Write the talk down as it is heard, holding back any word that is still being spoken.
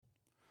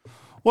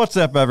What's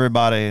up,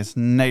 everybody? It's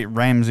Nate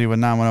Ramsey with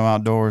 910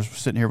 Outdoors. We're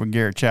sitting here with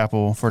Garrett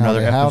Chappell for another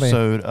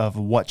episode of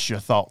What's Your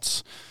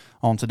Thoughts.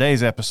 On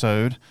today's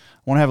episode, I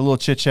want to have a little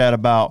chit-chat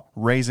about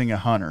raising a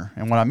hunter.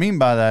 And what I mean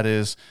by that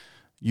is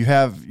you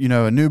have,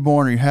 a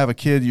newborn or you have a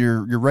kid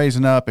you're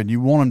raising up and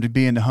you want them to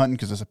be into hunting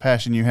because it's a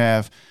passion you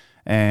have,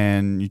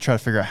 and you try to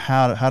figure out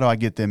how do I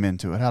get them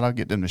into it? How do I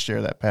get them to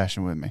share that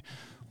passion with me?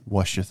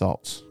 What's your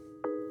thoughts?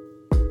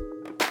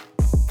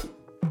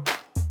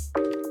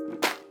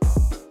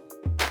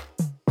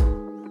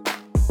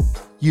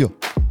 Yeah.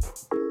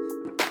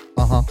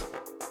 Uh-huh.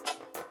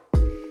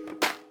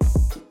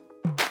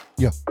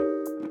 Yeah.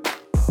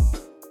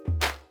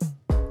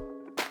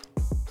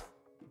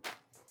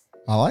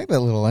 I like that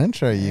little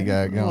intro you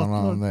got going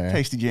on there.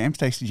 Tasty jams.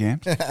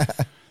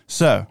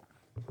 So,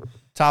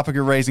 topic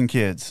of raising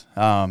kids.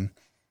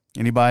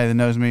 Anybody that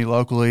knows me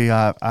locally,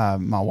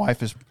 my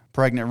wife is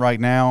pregnant right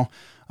now.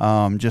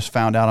 Just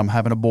found out I'm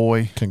having a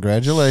boy.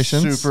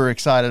 Congratulations. Super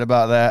excited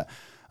about that.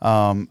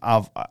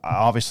 I've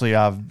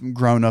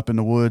grown up in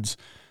the woods,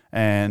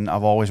 and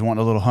I've always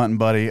wanted a little hunting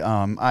buddy.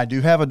 I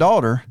do have a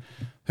daughter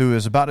who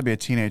is about to be a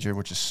teenager,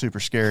 which is super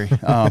scary.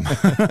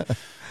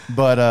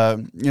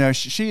 But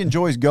she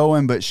enjoys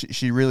going, but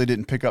she really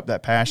didn't pick up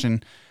that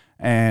passion,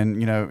 and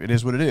it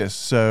is what it is.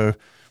 So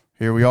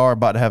here we are,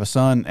 about to have a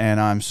son, and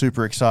I'm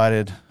super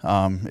excited.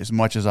 As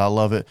much as I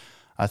love it,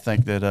 I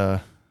think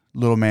that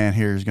little man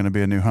here is going to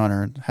be a new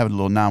hunter and having a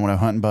little 910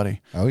 hunting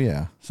buddy. Oh,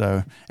 yeah.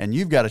 So, and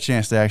you've got a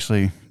chance to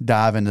actually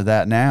dive into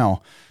that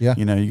now. Yeah.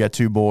 You got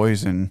two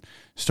boys and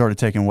started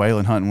taking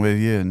Waylon hunting with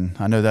you, and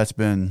I know that's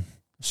been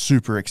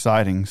super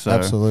exciting. So,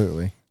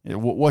 absolutely.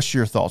 What's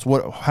your thoughts?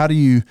 How do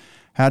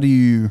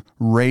you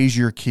raise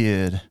your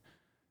kid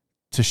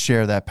to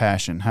share that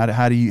passion?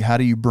 How do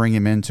you bring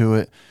him into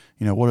it?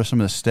 What are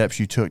some of the steps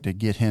you took to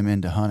get him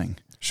into hunting?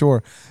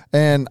 Sure.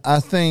 And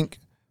I think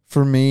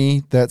for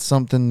me, that's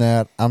something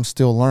that I'm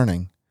still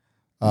learning.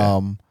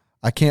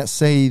 I can't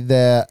say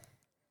that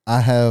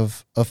I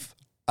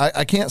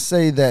can't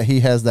say that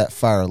he has that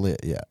fire lit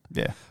yet.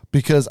 Yeah.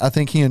 Because I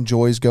think he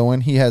enjoys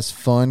going. He has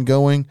fun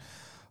going,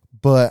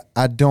 but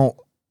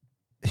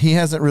he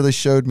hasn't really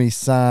showed me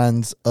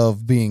signs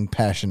of being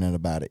passionate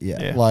about it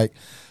yet. Yeah.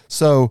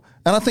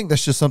 And I think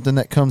that's just something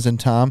that comes in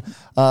time.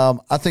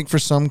 I think for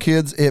some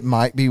kids, it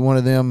might be one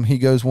of them. He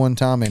goes one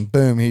time and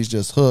boom, he's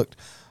just hooked.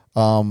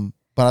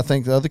 But I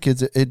think the other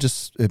kids,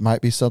 it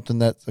might be something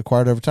that's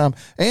acquired over time.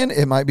 And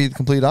it might be the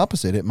complete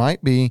opposite. It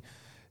might be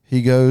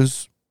he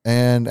goes,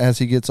 and as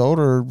he gets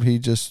older, he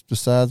just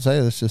decides,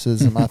 hey, this just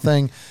isn't my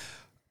thing.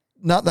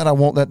 Not that I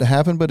want that to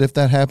happen, but if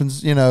that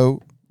happens,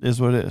 is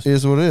what it is.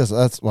 Is what it is.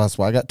 That's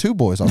why I got two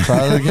boys. I'll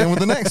try it again with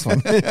the next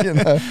one.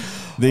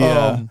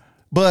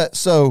 But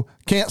so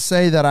can't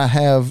say that I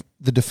have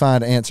the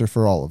defined answer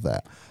for all of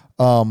that.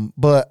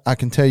 But I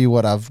can tell you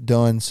what I've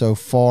done so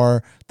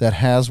far that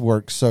has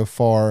worked so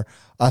far.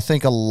 I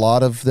think a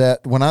lot of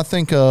that, when I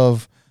think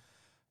of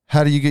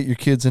how do you get your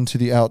kids into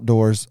the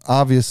outdoors,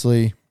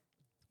 obviously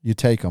you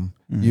take them,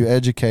 you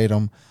educate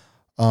them.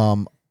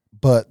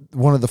 But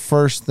one of the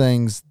first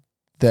things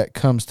that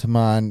comes to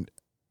mind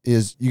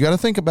is you got to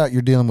think about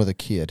you're dealing with a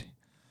kid.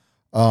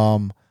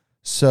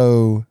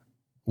 So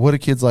what do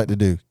kids like to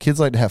do? Kids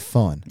like to have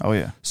fun. Oh,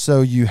 yeah.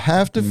 So you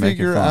have to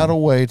figure out a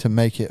way to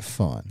make it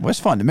fun. Well, it's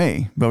fun to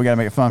me, but we got to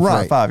make it fun for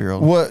a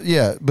 5-year-old. Well,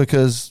 yeah,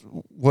 because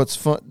what's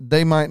fun,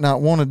 they might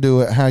not want to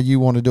do it how you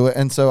want to do it.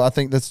 And so I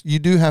think you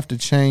do have to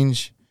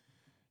change.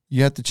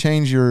 You have to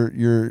change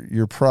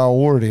your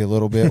priority a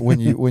little bit when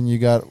you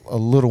got a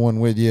little one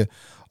with you.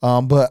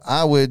 But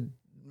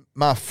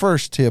my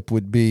first tip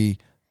would be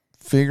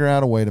figure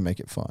out a way to make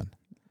it fun.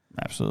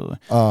 Absolutely.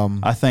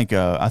 I think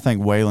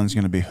Waylon's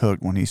going to be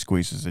hooked when he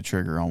squeezes the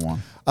trigger on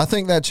one. I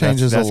think that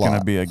changes a lot. That's going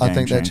to be a game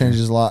changer. That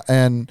changes a lot.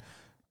 And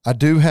I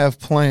do have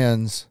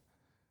plans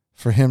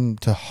for him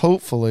to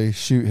hopefully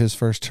shoot his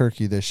first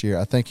turkey this year.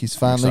 I think he's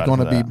finally going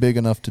to be big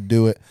enough to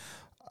do it.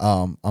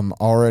 I'm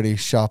already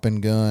shopping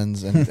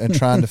guns and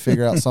trying to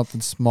figure out something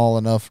small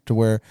enough to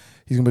where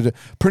he's going to be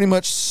pretty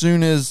much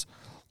soon as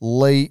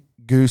late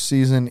goose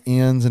season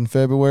ends in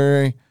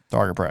February.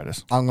 Target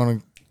practice.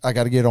 I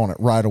got to get on it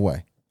right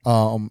away.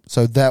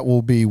 So that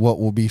will be what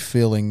will be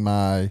filling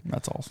my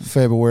That's awesome.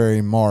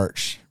 February,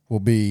 March will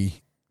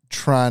be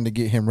trying to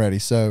get him ready.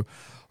 So,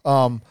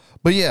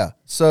 but yeah,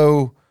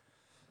 so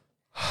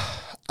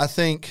I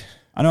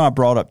know I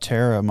brought up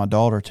Tara, my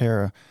daughter,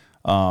 Tara.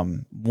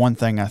 One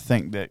thing I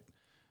think that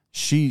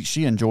she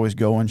enjoys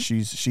going,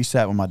 she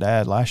sat with my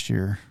dad last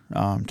year,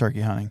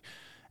 turkey hunting,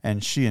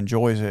 and she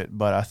enjoys it.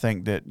 But I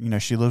think that,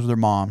 she lives with her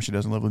mom. She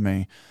doesn't live with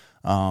me.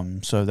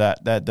 So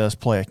that does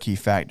play a key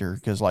factor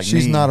because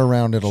she's not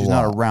around it a lot. She's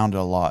not around it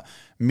a lot.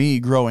 Me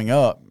growing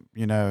up,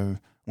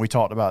 we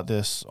talked about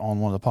this on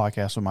one of the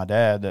podcasts with my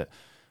dad that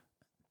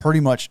pretty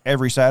much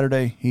every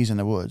Saturday he's in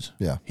the woods.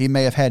 Yeah. He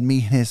may have had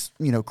me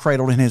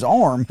cradled in his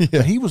arm,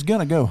 but he was going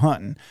to go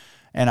hunting.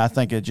 And I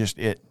think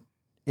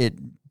it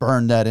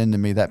burned that into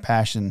me, that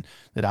passion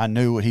that I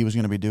knew what he was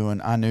going to be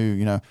doing. I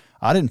knew,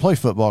 I didn't play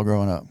football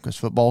growing up because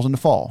football's in the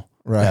fall.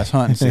 Right. That's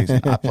hunting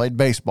season. I played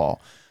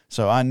baseball.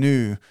 So I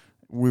knew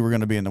we were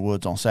going to be in the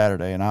woods on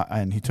Saturday,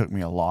 and he took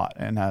me a lot,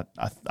 and I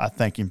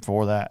thank him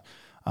for that.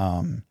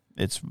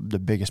 It's the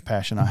biggest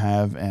passion I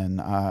have,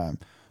 and I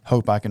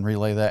hope I can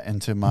relay that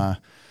into my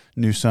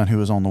new son who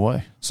is on the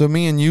way. So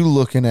me and you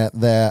looking at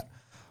that,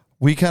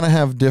 we kind of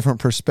have different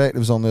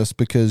perspectives on this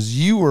because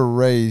you were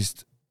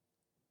raised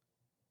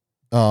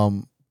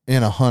in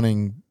a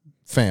hunting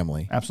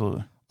family.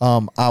 Absolutely.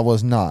 I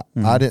was not.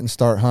 Mm-hmm. I didn't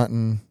start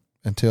hunting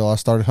until I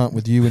started hunting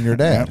with you and your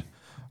dad.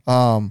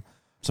 Yep.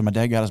 So my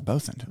dad got us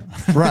both into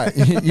it. Right.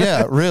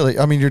 Yeah, really.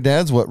 I mean, your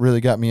dad's what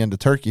really got me into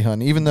turkey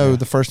hunting. Even though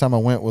the first time I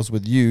went was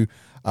with you,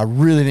 I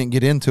really didn't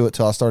get into it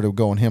till I started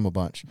going him a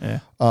bunch.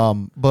 Yeah.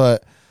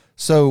 But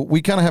so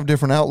we kind of have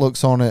different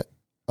outlooks on it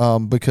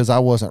because I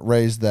wasn't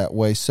raised that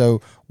way.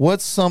 So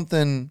what's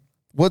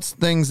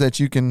things that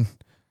you can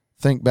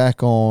think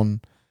back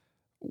on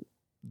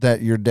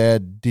that your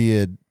dad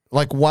did?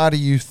 Like, why do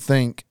you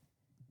think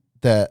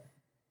that,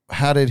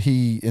 how did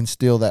he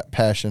instill that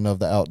passion of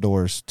the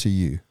outdoors to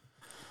you?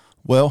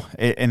 Well,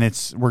 we're going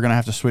to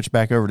have to switch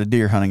back over to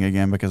deer hunting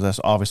again because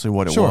that's obviously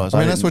what it was. I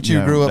mean, that's what you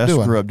grew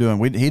up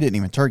doing. He didn't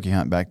even turkey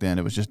hunt back then.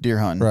 It was just deer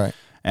hunting. Right.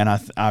 And I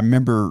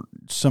remember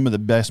some of the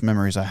best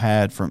memories I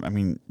had from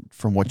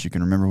what you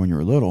can remember when you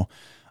were little.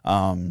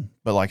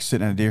 But like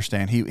sitting in a deer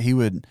stand, he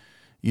would,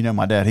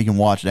 my dad, he can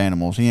watch the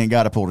animals. He ain't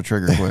got to pull the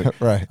trigger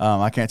quick. Right.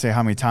 I can't tell you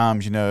how many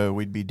times,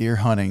 we'd be deer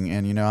hunting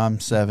and,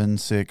 I'm 7,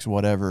 6,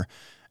 whatever.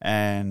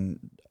 And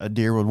a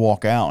deer would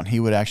walk out and he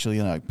would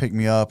actually pick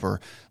me up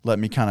or let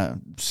me kind of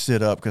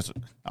sit up because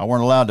I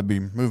weren't allowed to be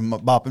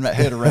bopping that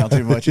head around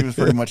too much. It was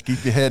pretty much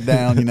keep your head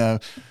down,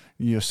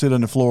 sit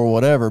on the floor or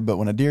whatever. But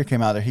when a deer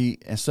came out there, he,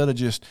 instead of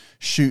just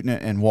shooting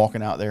it and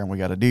walking out there and we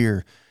got a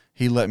deer,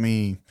 he let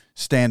me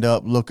stand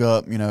up, look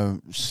up,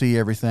 see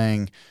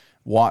everything,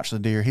 watch the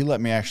deer. He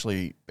let me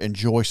actually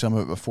enjoy some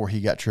of it before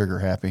he got trigger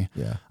happy.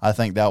 Yeah. I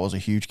think that was a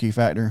huge key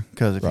factor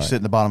because if you sit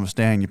in the bottom of a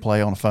stand, you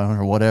play on the phone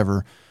or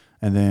whatever,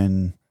 and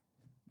then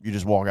you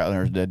just walk out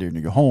there as a dead deer and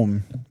you go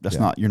home,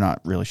 you're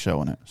not really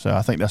showing it. So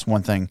I think that's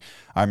one thing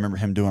I remember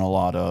him doing a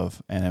lot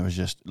of, and it was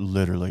just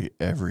literally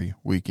every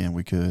weekend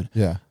we could.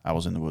 Yeah. I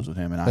was in the woods with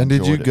him, and I enjoyed it.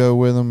 And did you go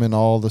with him in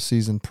all the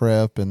season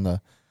prep and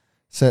the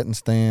setting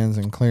stands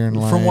and clearing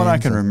lanes? From what I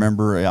can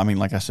remember, I mean,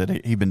 like I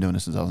said, he'd been doing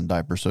this since I was in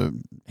diaper, so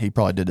he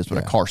probably did this with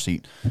a car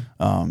seat.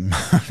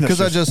 Because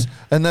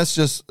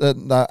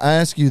I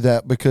ask you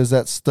that because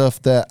that's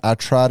stuff that I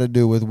try to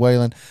do with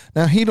Waylon.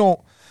 Now,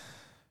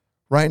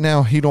 right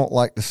now, he don't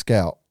like to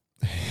scout.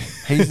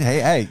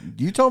 Hey,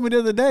 you told me the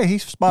other day he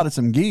spotted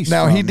some geese.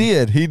 Now, he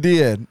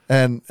did.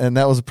 And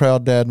that was a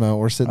proud dad moment.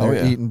 We're sitting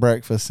there eating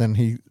breakfast, and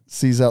he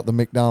sees out the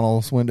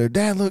McDonald's window,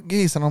 "Dad, look,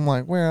 geese." And I'm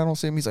like, "Where? I don't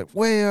see him." He's like,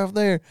 "Way over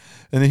there."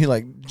 And then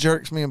he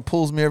jerks me and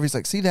pulls me over. He's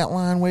like, "See that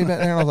line way back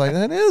there?" And I was like,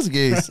 "That is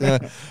geese."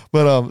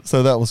 But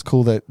so that was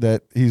cool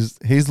that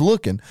he's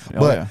looking.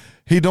 But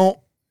he don't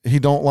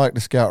like to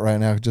scout right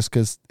now just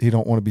because he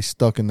don't want to be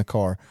stuck in the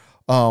car.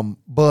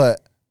 But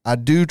I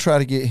do try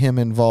to get him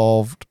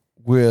involved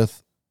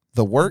with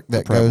the work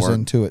that goes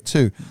into it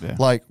too. Yeah.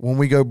 Like when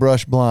we go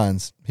brush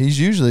blinds, he's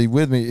usually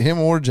with me, him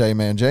or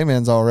J-Man.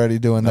 J-Man's already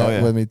doing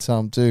that with me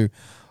some too.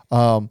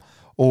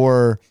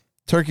 Or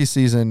turkey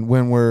season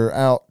when we're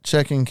out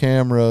checking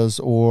cameras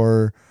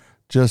or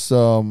just,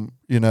 being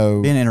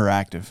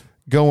interactive,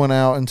 going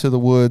out into the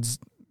woods,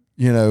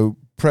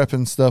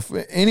 prepping stuff,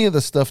 any of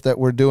the stuff that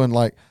we're doing,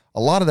 like a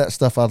lot of that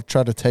stuff, I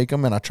try to take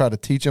them and I try to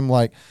teach them.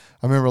 Like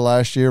I remember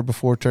last year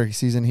before turkey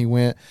season, he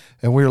went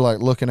and we were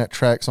looking at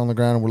tracks on the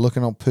ground and we're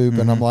looking on poop,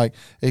 and I'm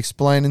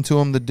explaining to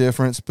him the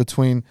difference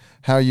between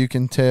how you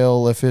can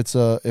tell if it's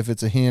a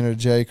hen or a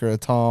Jake or a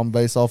Tom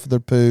based off of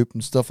their poop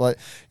and stuff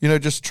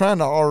just trying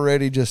to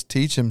already just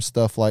teach him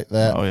stuff like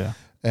that. Oh yeah.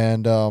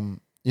 And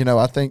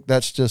I think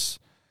that's just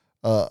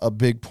a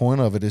big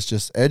point of it is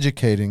just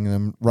educating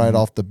them right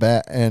off the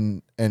bat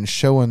and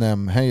showing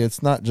them, hey,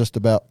 it's not just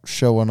about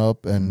showing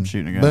up and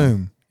shooting a gun.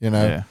 Boom,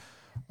 Yeah.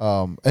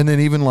 And then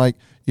even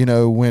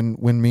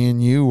when me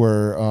and you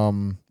were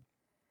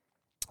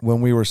when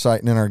we were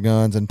sighting in our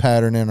guns and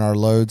patterning our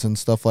loads and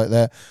stuff like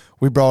that,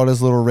 we brought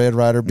his little Red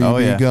Ryder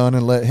BB gun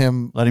and let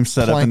him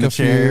set up in the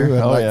chair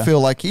and feel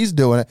like he's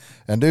doing it.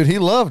 And dude, he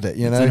loved it.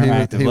 He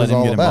was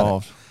all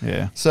about it.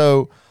 Yeah.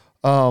 So,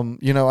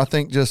 I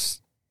think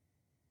just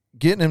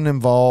getting him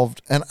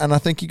involved, and I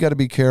think you got to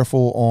be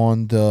careful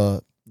on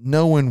the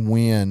knowing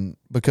when,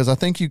 because I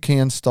think you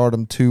can start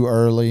them too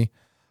early.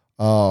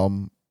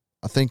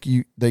 I think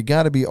they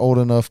got to be old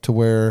enough to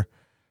where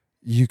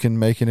you can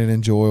make it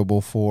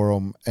enjoyable for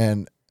them,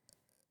 and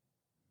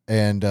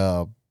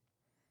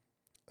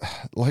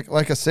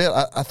like I said,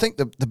 I think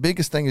the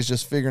biggest thing is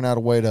just figuring out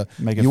a way to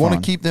make it. You want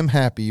to keep them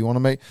happy. You want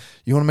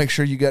to make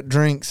sure you got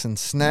drinks and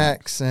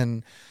snacks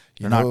and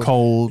they're not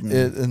cold,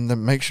 and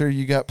then make sure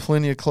you got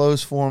plenty of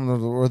clothes for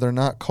them or they're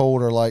not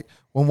cold. Or like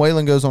when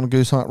Waylon goes on a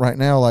goose hunt right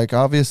now, like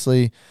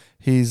obviously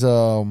he's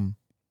too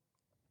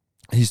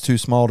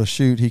small to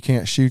shoot. He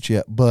can't shoot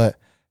yet, but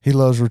he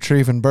loves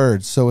retrieving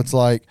birds. So it's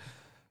like,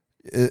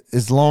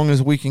 as long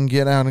as we can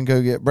get out and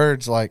go get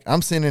birds, like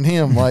I'm sending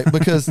him, like,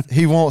 because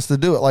he wants to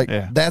do it. Like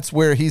that's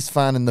where he's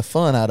finding the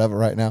fun out of it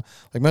right now.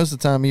 Like most of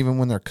the time, even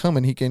when they're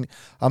coming,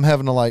 I'm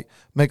having to like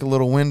make a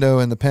little window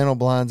in the panel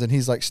blinds, and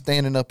he's like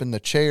standing up in the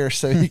chair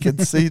so he can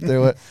see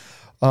through it.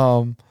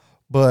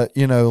 But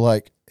you know,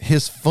 like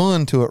his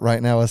fun to it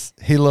right now is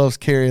he loves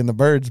carrying the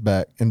birds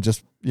back and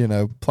just, you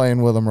know,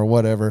 playing with them or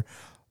whatever.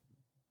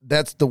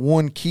 That's the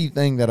one key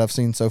thing that I've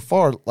seen so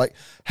far. Like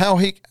how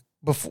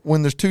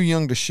when they're too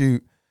young to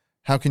shoot,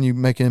 how can you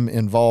make him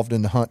involved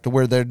in the hunt to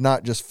where they're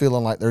not just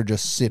feeling like they're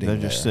just sitting there?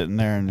 They're just sitting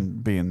there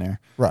and being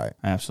there. Right.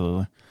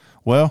 Absolutely.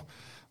 Well,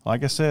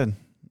 like I said,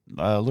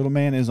 little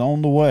man is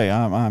on the way.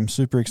 I'm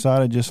super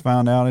excited. Just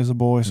found out he's a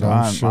boy, so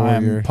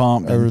I'm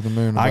pumped. Over the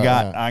moon.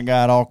 I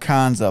got all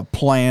kinds of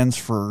plans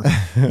for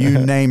you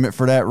name it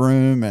for that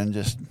room, and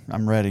just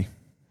I'm ready.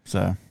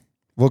 So,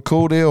 well,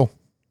 cool deal.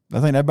 I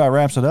think that about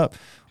wraps it up.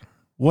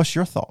 What's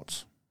your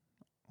thoughts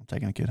on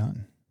taking a kid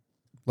hunting?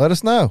 Let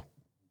us know.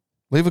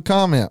 Leave a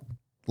comment.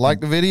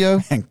 Like the video.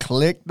 And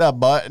click the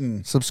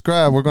button.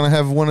 Subscribe. We're going to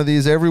have one of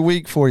these every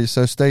week for you,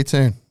 so stay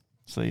tuned.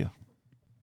 See ya.